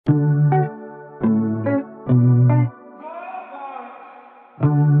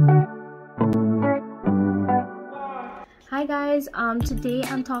Today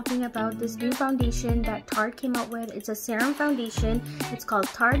I'm talking about this new foundation that Tarte came out with. It's a serum foundation. It's called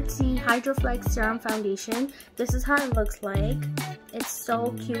Tarte Hydroflex Serum Foundation. This is how it looks like. It's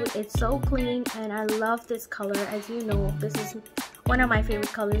so cute, it's so clean, and I love this color. As you know, this is one of my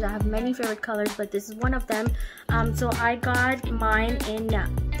favorite colors. I have many favorite colors, but this is one of them. So I got mine in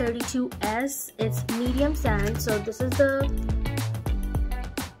 32S. It's medium sand. So this is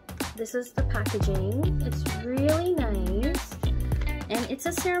the packaging. It's really nice, and it's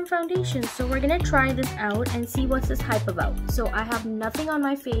a serum foundation. So we're gonna try this out and see what's this hype about. So I have nothing on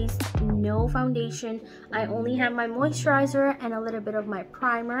my face, no foundation. I only have my moisturizer and a little bit of my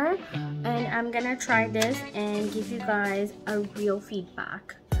primer, and I'm gonna try this and give you guys a real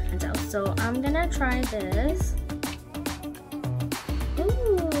feedback. So I'm gonna try this.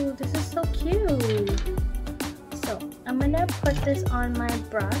 Ooh, this is so cute. So I'm gonna put this on my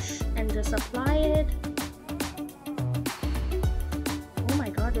brush and just apply it. Oh my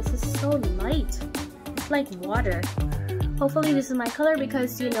god, this is so light. It's like water. Hopefully this is my color,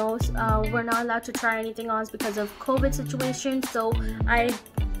 because you know we're not allowed to try anything on because of COVID situation. So I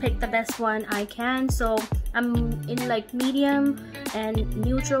picked the best one I can. So I'm in like medium and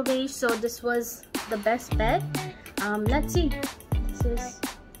neutral beige. So this was the best bet. Let's see.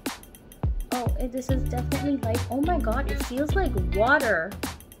 This is definitely light. Oh my god, it feels like water.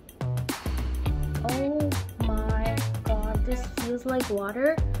 Oh my god, this feels like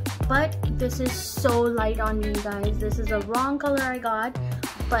water, but this is so light on me, guys. This is a wrong color I got,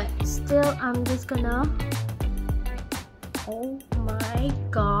 but still I'm just gonna, oh my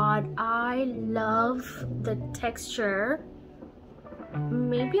god, I love the texture.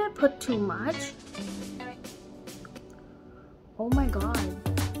 Maybe I put too much. Oh my god,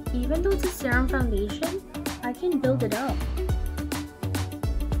 even though it's a serum foundation, I can build it up.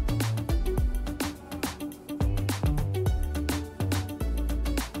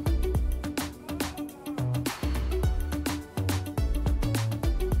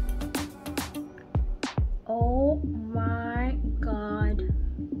 Oh my god.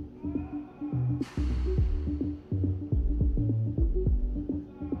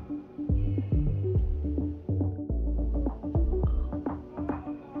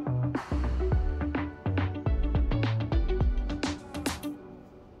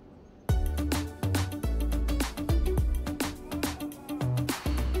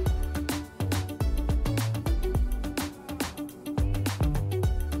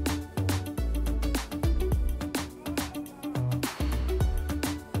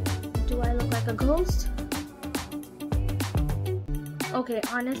 Do I look like a ghost? Okay,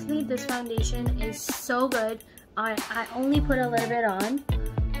 honestly, this foundation is so good. I only put a little bit on,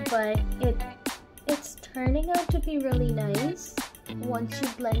 but it's turning out to be really nice once you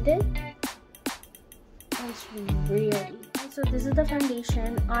blend it. It's really. So this is the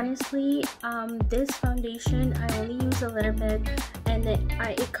foundation. Honestly, this foundation I only use a little bit, and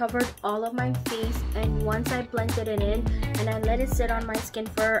it covered all of my face. And once I blended it in and I let it sit on my skin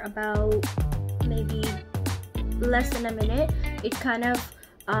for about maybe less than a minute, it kind of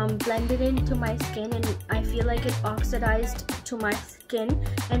blended into my skin, and I feel like it oxidized to my skin.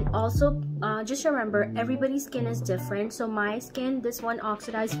 And also just remember, everybody's skin is different. So my skin, this one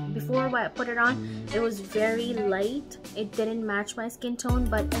oxidized before I put it on. It was very light, it didn't match my skin tone,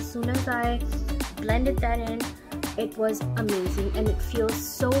 but as soon as I blended that in, it was amazing, and it feels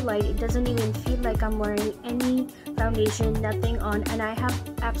so light. It doesn't even feel like I'm wearing any foundation, nothing on, and I have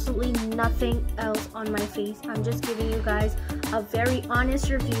absolutely nothing else on my face. I'm just giving you guys a very honest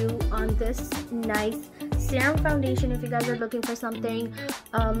review on this nice serum foundation. If you guys are looking for something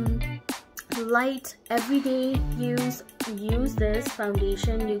light, everyday use this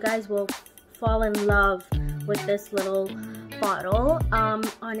foundation. You guys will fall in love with this little bottle.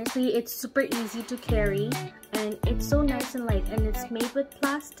 Honestly, it's super easy to carry, and it's so nice and light, and it's made with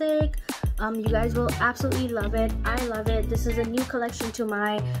plastic. You guys will absolutely love it. I love it. This is a new collection to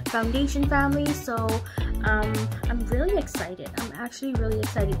my foundation family, so I'm really excited. I'm actually really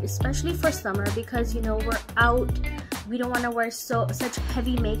excited, especially for summer, because you know we're out. We don't want to wear such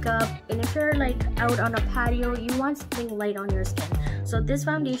heavy makeup, and if you're like out on a patio, you want something light on your skin. So this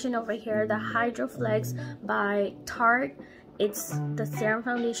foundation over here, the Hydroflex by Tarte, it's the serum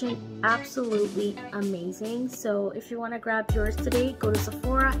foundation, absolutely amazing. So if you want to grab yours today, go to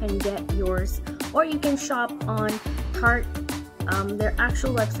Sephora and get yours, or you can shop on Tarte, their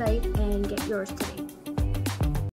actual website, and get yours today.